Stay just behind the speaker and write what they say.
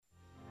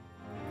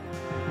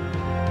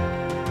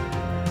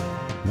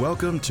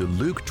Welcome to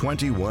Luke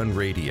 21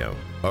 Radio,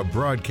 a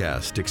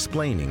broadcast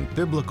explaining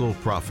biblical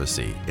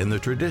prophecy in the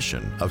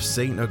tradition of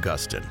St.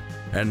 Augustine.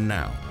 And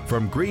now,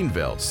 from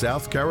Greenville,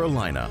 South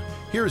Carolina,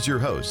 here's your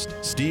host,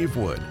 Steve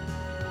Wood.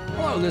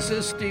 Hello, this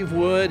is Steve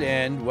Wood,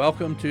 and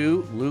welcome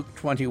to Luke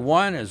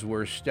 21 as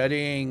we're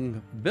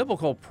studying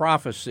biblical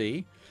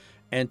prophecy.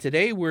 And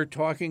today we're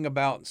talking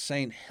about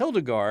St.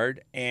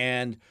 Hildegard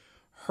and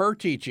her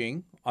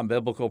teaching on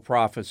biblical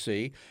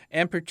prophecy,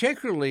 and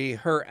particularly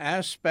her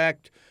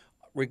aspect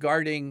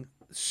regarding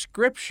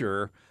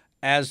Scripture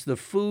as the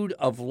food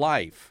of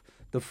life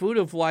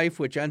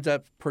which ends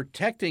up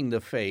protecting the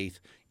faith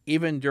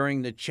even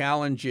during the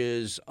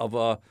challenges of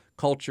a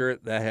culture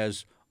that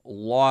has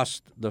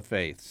lost the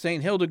faith.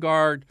 St.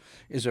 Hildegard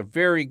is a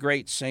very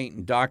great saint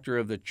and doctor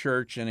of the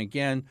church, and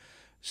again,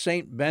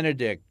 St.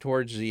 Benedict,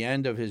 towards the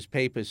end of his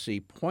papacy,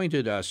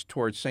 pointed us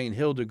towards St.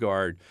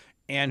 Hildegard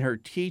and her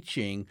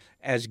teaching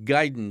as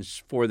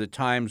guidance for the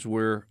times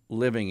we're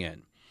living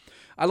in.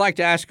 I'd like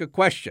to ask a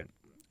question,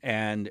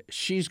 and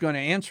she's going to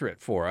answer it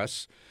for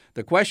us.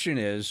 The question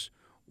is,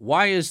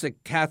 why is the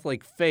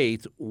Catholic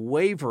faith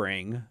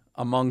wavering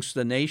amongst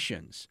the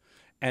nations?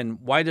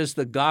 And why does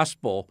the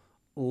gospel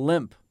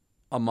limp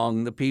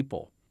among the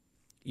people?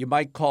 You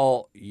might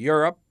call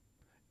Europe,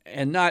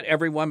 and not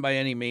everyone by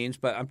any means,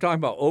 but I'm talking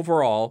about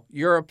overall,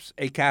 Europe's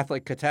a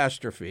Catholic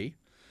catastrophe.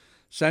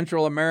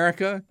 Central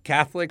America,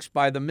 Catholics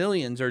by the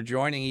millions are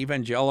joining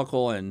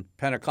evangelical and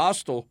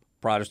Pentecostal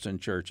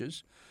Protestant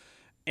churches.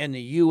 In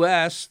the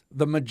U.S.,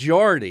 the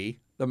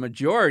majority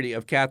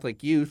of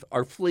Catholic youth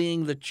are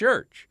fleeing the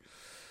church.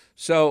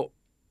 So,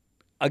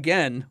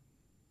 again,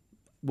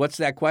 what's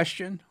that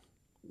question?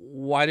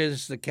 Why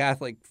does the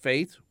Catholic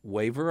faith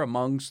waver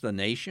amongst the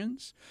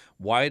nations?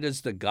 Why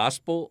does the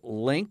gospel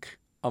link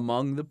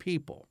among the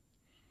people?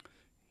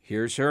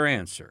 Here's her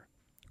answer.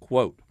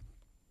 Quote,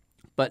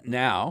 "But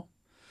now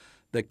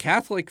the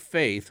Catholic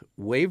faith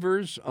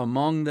wavers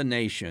among the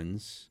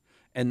nations,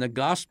 and the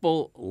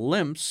gospel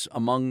limps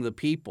among the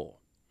people.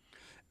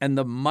 And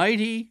the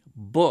mighty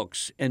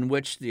books in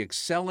which the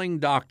excelling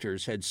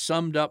doctors had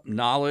summed up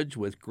knowledge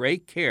with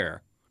great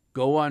care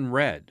go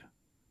unread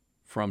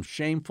from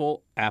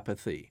shameful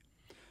apathy.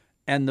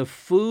 And the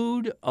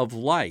food of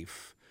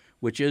life,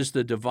 which is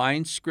the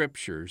divine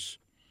scriptures,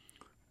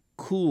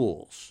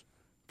 cools.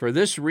 For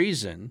this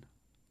reason,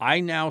 I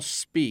now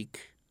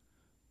speak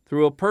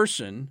through a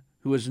person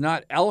who is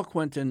not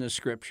eloquent in the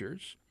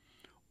scriptures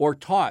or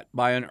taught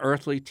by an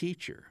earthly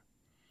teacher.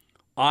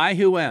 I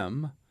who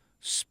am,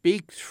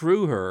 speak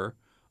through her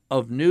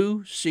of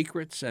new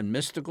secrets and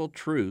mystical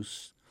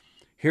truths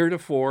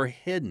heretofore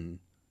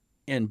hidden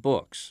in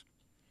books."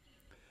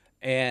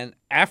 And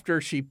after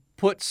she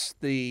puts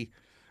the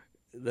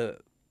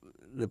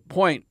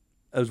point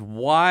as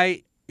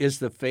why is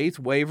the faith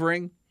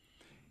wavering,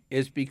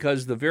 is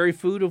because the very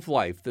food of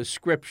life, the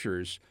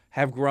scriptures,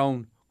 have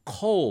grown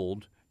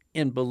cold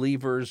in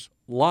believers'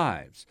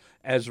 lives.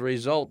 As a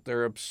result,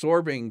 they're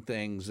absorbing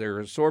things, they're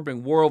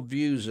absorbing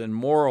worldviews and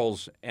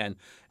morals and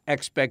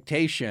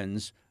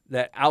expectations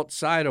that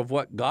outside of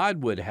what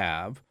God would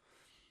have.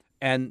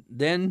 And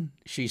then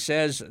she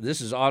says, this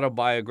is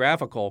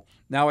autobiographical,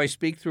 "Now I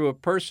speak through a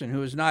person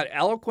who is not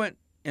eloquent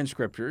in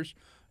scriptures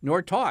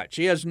nor taught."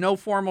 She has no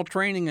formal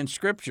training in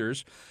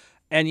scriptures,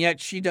 and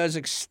yet she does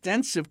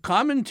extensive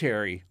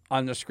commentary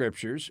on the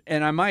scriptures.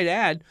 And I might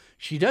add,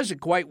 she does it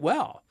quite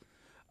well.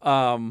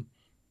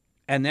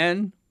 And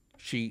then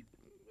she,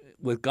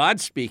 with God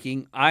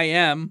speaking, I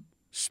am,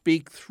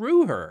 speak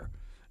through her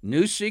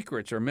new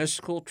secrets or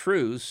mystical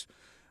truths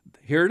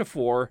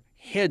heretofore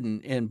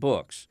hidden in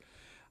books.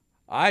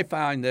 I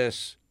find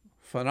this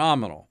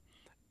phenomenal.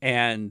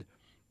 And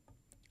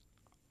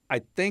I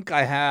think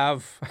I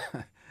have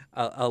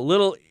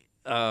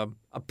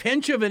a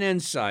pinch of an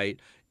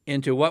insight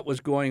into what was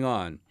going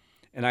on.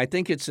 And I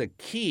think it's a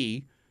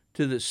key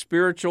to the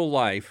spiritual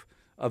life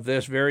of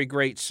this very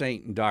great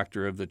saint and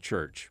doctor of the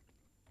church.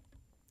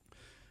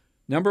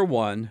 Number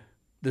one,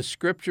 the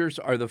scriptures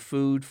are the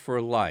food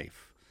for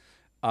life.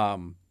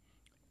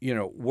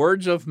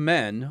 Words of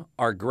men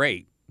are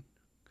great,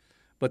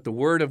 but the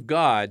word of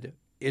God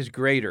is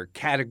greater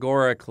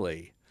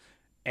categorically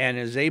and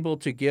is able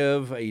to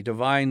give a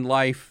divine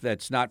life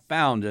that's not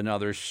found in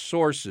other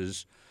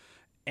sources.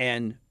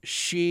 And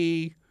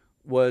she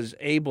was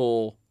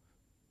able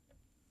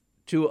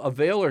to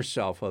avail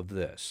herself of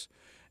this.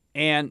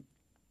 And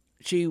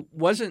she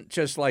wasn't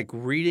just like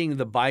reading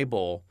the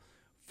Bible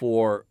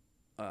for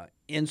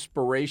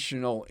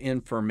inspirational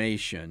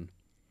information.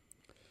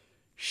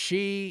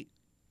 She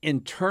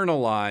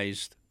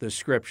internalized the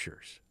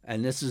scriptures,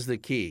 and this is the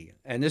key.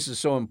 And this is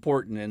so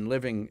important in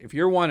living. If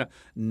you want to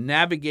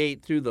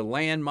navigate through the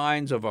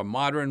landmines of a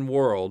modern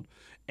world,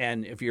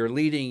 and if you're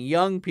leading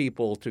young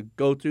people to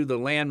go through the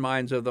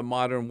landmines of the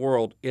modern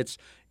world, it's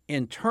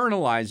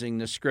internalizing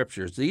the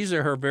scriptures. These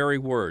are her very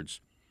words.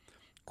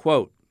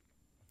 Quote,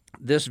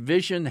 "This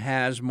vision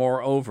has,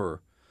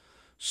 moreover,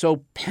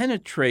 so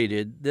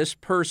penetrated this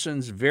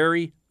person's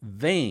very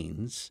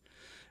veins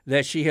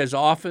that she has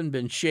often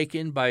been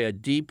shaken by a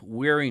deep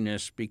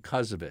weariness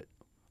because of it,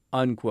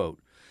 unquote.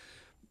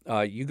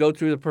 You go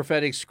through the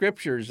prophetic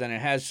scriptures, and it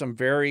has some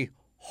very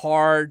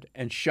hard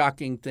and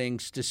shocking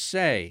things to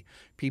say.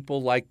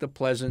 People like the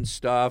pleasant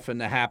stuff and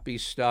the happy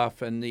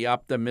stuff and the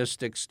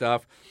optimistic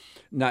stuff,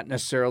 not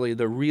necessarily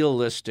the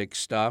realistic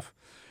stuff.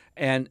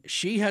 And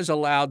she has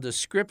allowed the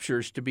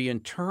scriptures to be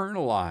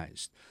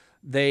internalized.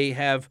 They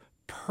have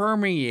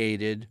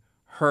permeated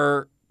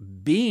her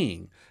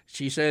being.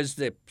 She says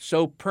that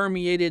so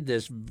permeated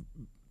this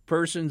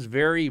person's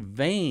very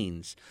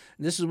veins.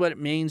 And this is what it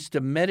means to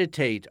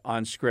meditate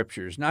on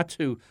scriptures, not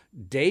to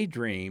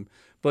daydream,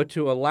 but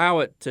to allow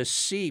it to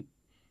seep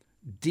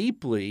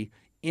deeply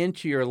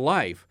into your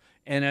life.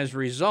 And as a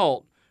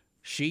result,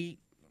 she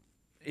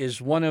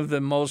is one of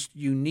the most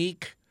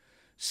unique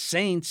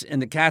saints in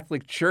the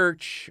Catholic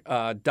Church,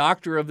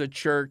 doctor of the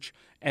Church,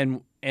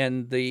 and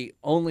the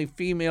only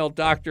female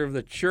doctor of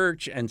the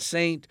Church and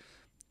saint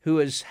who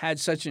has had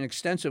such an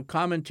extensive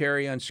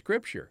commentary on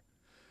Scripture.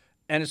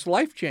 And it's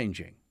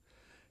life-changing.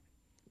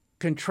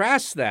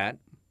 Contrast that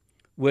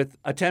with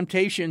a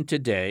temptation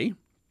today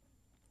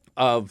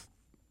of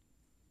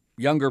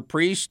younger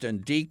priests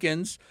and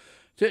deacons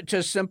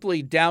to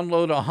simply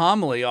download a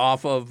homily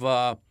off of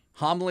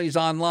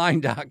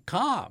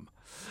homiliesonline.com.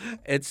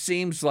 It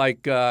seems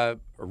like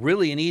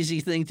really an easy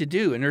thing to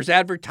do. And there's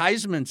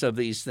advertisements of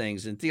these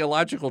things in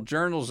theological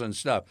journals and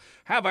stuff.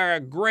 Have a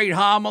great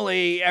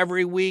homily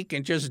every week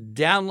and just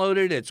download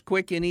it. It's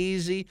quick and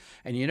easy.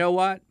 And you know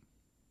what?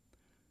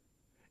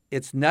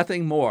 It's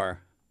nothing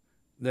more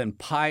than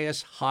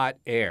pious hot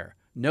air.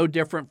 No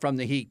different from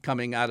the heat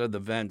coming out of the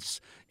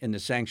vents in the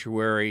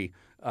sanctuary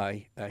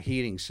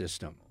heating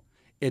system.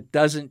 It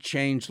doesn't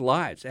change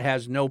lives. It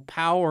has no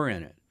power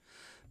in it.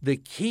 The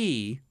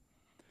key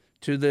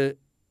to the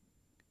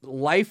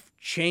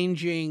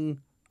life-changing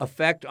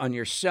effect on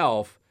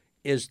yourself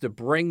is to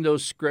bring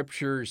those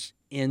scriptures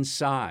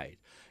inside.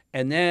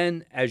 And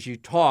then as you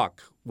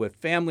talk with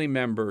family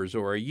members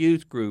or a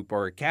youth group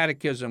or a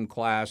catechism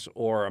class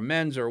or a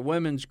men's or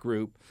women's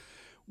group,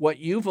 what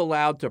you've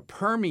allowed to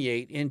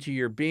permeate into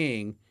your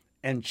being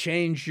and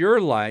change your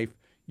life,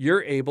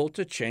 you're able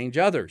to change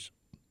others.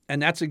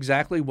 And that's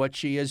exactly what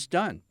she has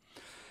done.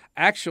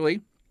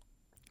 Actually,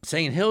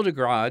 St.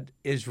 Hildegard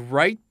is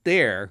right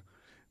there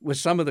with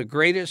some of the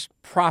greatest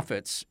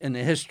prophets in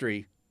the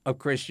history of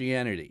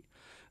Christianity.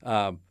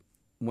 When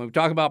we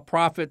talk about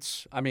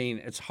prophets, I mean,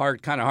 it's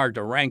kind of hard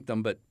to rank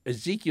them, but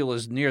Ezekiel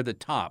is near the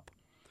top.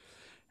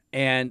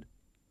 And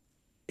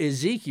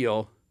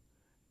Ezekiel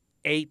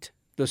ate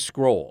the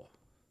scroll.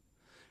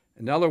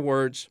 In other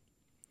words,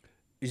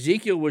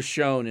 Ezekiel was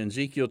shown in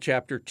Ezekiel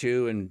chapter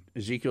 2 and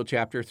Ezekiel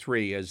chapter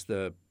 3 as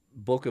the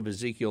book of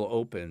Ezekiel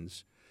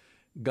opens.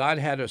 God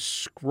had a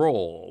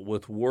scroll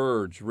with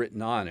words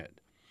written on it.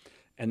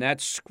 And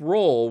that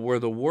scroll were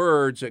the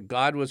words that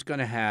God was going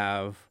to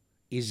have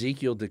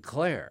Ezekiel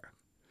declare.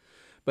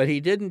 But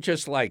he didn't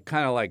just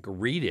kind of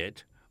read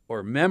it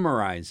or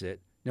memorize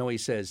it. No, he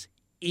says,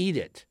 eat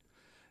it.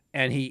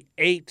 And he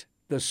ate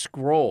the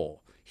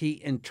scroll.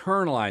 He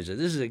internalized it.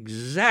 This is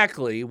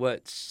exactly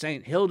what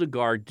St.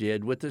 Hildegard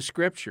did with the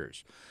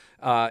scriptures.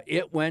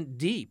 It went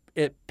deep.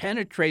 It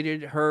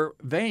penetrated her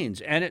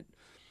veins, and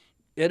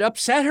it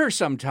upset her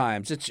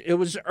sometimes. It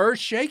was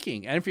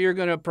earth-shaking. And if you're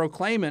going to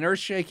proclaim an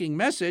earth-shaking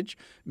message,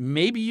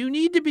 maybe you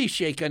need to be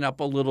shaken up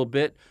a little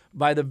bit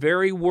by the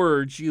very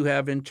words you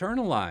have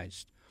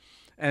internalized.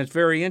 And it's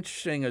very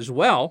interesting as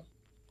well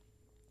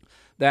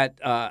that,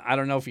 I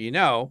don't know if you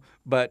know,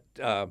 but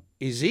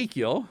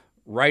Ezekiel,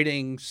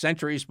 writing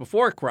centuries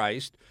before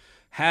Christ,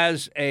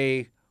 has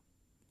a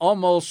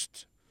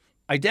almost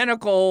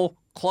identical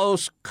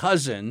close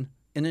cousin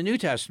in the New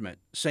Testament,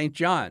 St.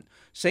 John.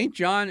 St.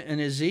 John and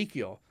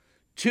Ezekiel,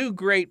 two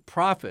great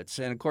prophets,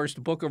 and of course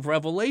the book of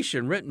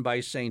Revelation written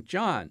by St.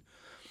 John.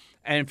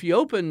 And if you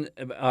open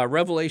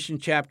Revelation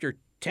chapter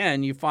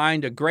 10, you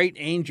find a great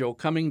angel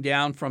coming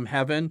down from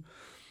heaven,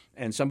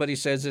 and somebody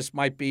says this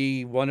might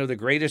be one of the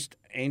greatest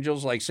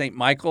angels like St.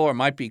 Michael, or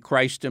might be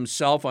Christ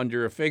himself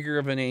under a figure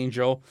of an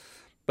angel.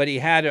 But he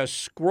had a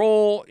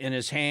scroll in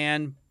his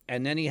hand,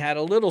 and then he had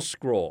a little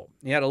scroll.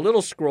 He had a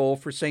little scroll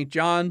for St.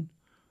 John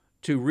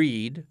to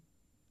read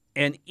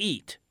and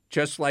eat,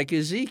 just like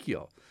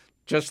Ezekiel,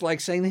 just like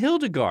St.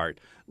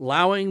 Hildegard,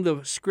 allowing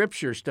the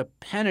scriptures to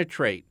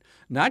penetrate,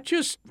 not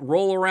just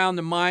roll around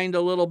the mind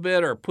a little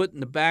bit or put in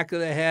the back of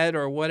the head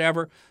or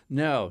whatever.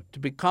 No, to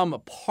become a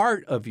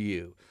part of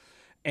you.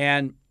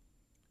 And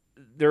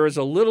there is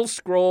a little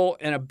scroll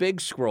and a big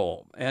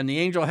scroll. And the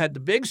angel had the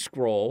big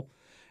scroll,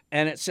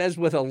 and it says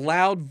with a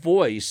loud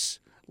voice,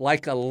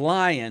 like a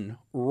lion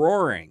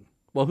roaring.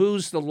 Well,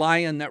 who's the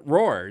lion that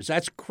roars?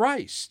 That's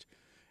Christ.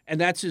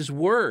 And that's his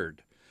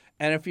word.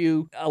 And if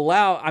you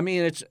allow,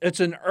 it's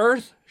an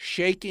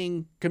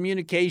earth-shaking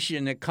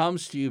communication that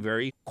comes to you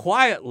very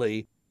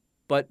quietly,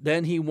 but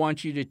then he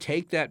wants you to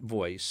take that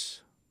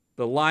voice,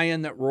 the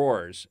lion that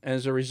roars. And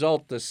as a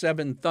result, the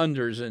seven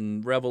thunders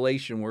in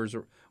Revelation was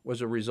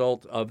a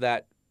result of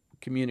that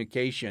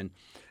communication.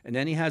 And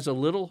then he has a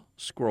little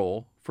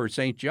scroll for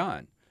St.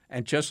 John.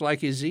 And just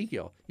like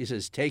Ezekiel, he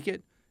says, take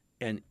it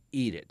and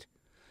eat it.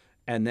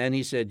 And then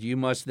he said, you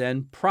must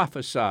then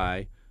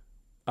prophesy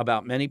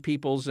about many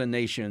peoples and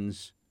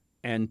nations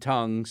and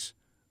tongues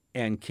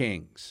and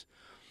kings.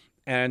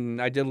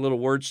 And I did a little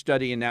word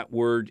study in that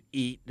word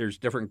eat. There's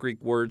different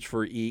Greek words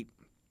for eat.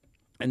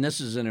 And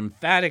this is an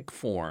emphatic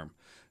form,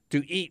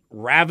 to eat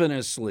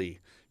ravenously,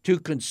 to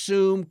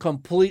consume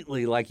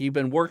completely, like you've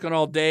been working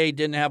all day,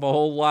 didn't have a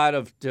whole lot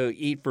to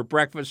eat for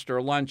breakfast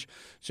or lunch,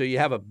 so you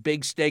have a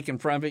big steak in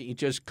front of it, you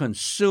just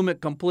consume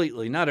it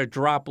completely, not a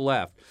drop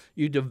left.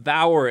 You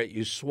devour it,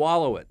 you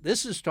swallow it.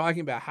 This is talking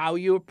about how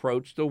you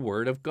approach the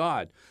Word of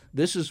God.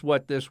 This is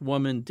what this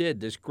woman did,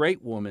 this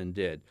great woman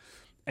did.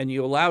 And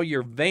you allow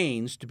your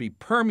veins to be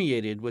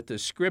permeated with the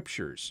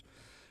Scriptures.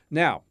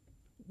 Now,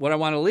 what I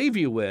want to leave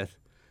you with,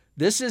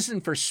 this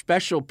isn't for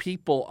special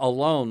people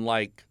alone,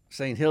 like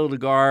St.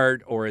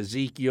 Hildegard or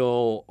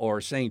Ezekiel or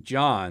St.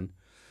 John,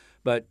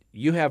 but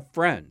you have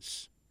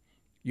friends,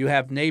 you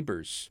have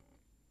neighbors,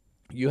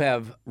 you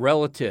have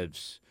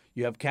relatives,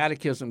 you have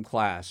catechism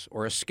class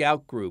or a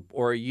scout group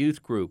or a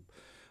youth group,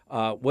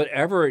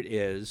 whatever it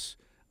is,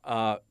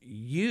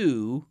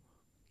 you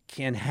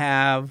can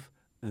have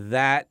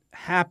that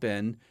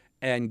happen,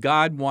 and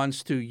God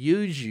wants to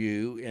use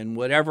you in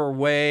whatever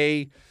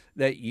way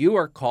that you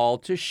are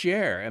called to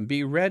share, and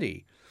be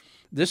ready.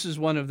 This is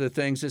one of the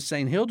things that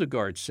St.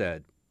 Hildegard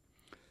said,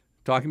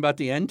 talking about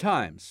the end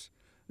times.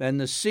 Then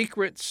the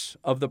secrets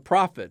of the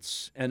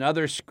prophets and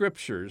other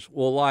scriptures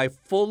will lie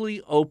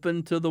fully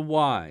open to the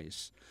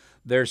wise.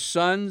 Their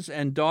sons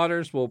and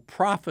daughters will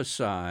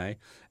prophesy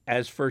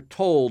as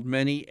foretold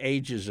many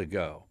ages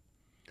ago.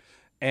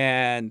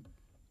 And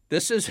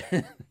this is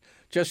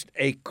just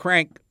a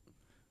crank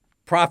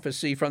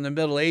prophecy from the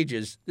Middle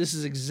Ages. This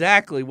is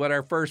exactly what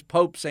our first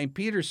Pope, St.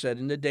 Peter, said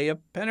in the day of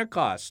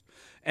Pentecost.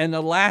 "In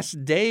the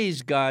last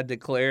days," God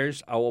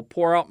declares, "I will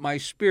pour out my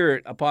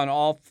Spirit upon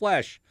all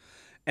flesh,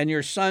 and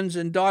your sons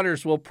and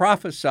daughters will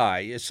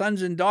prophesy." Your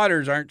sons and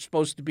daughters aren't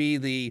supposed to be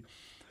the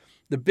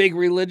big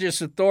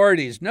religious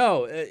authorities.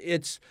 No,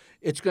 it's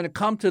going to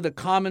come to the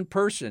common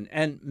person.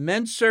 And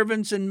men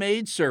servants and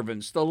maid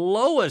servants, the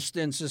lowest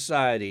in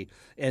society,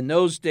 in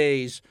those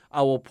days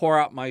I will pour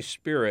out my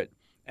Spirit,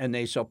 and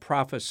they shall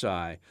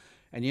prophesy.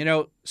 And you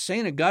know,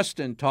 St.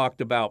 Augustine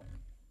talked about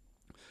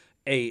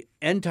a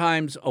end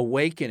times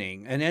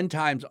awakening, an end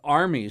times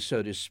army,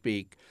 so to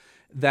speak,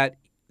 that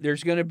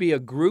there's going to be a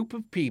group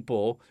of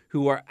people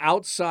who are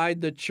outside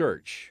the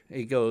church.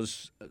 He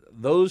goes,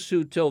 those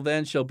who till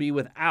then shall be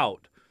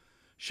without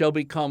shall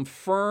become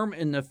firm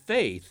in the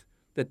faith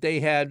that they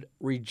had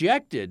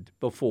rejected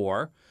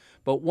before,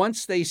 but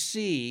once they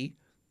see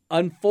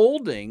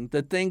unfolding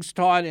the things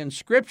taught in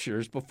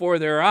scriptures before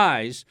their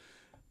eyes,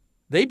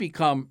 they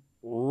become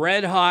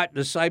red-hot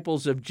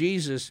disciples of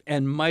Jesus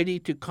and mighty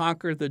to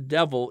conquer the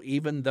devil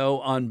even though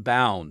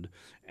unbound.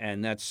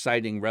 And that's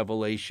citing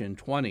Revelation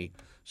 20.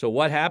 So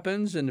what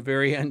happens in the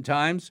very end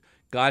times?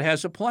 God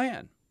has a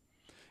plan.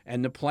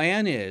 And the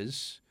plan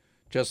is,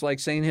 just like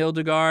St.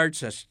 Hildegard,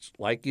 just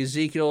like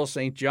Ezekiel,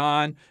 St.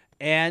 John,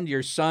 and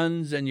your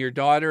sons and your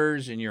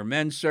daughters and your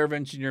men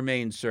servants and your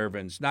maid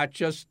servants, not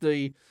just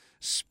the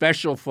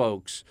special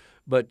folks,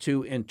 but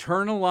to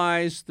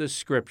internalize the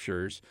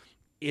scriptures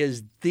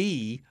is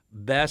the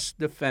best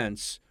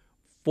defense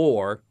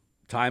for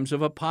times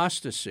of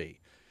apostasy.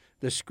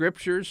 The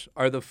scriptures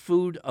are the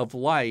food of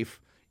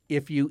life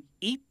if you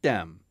eat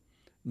them,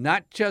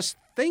 not just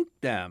think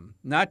them,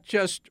 not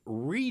just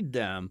read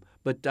them,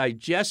 but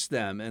digest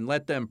them and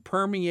let them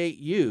permeate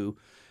you.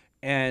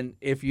 And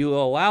if you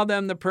allow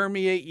them to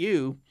permeate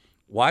you,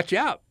 watch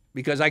out,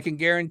 because I can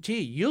guarantee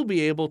you'll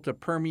be able to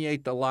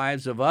permeate the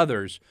lives of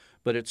others,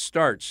 but it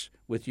starts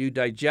with you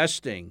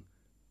digesting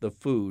the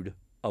food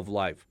of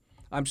life.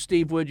 I'm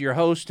Steve Wood, your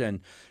host,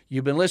 and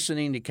you've been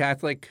listening to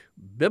Catholic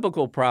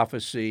Biblical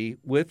Prophecy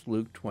with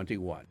Luke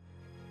 21.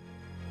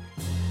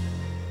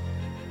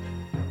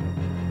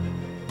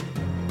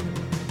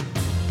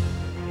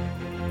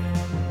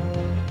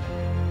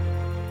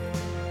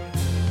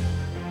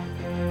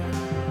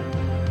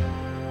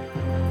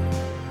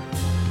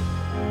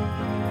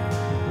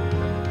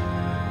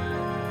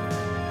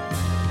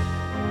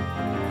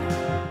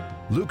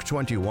 Luke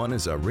 21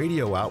 is a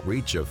radio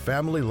outreach of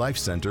Family Life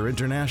Center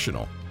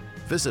International.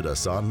 Visit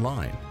us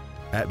online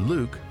at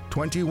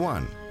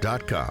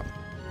luke21.com.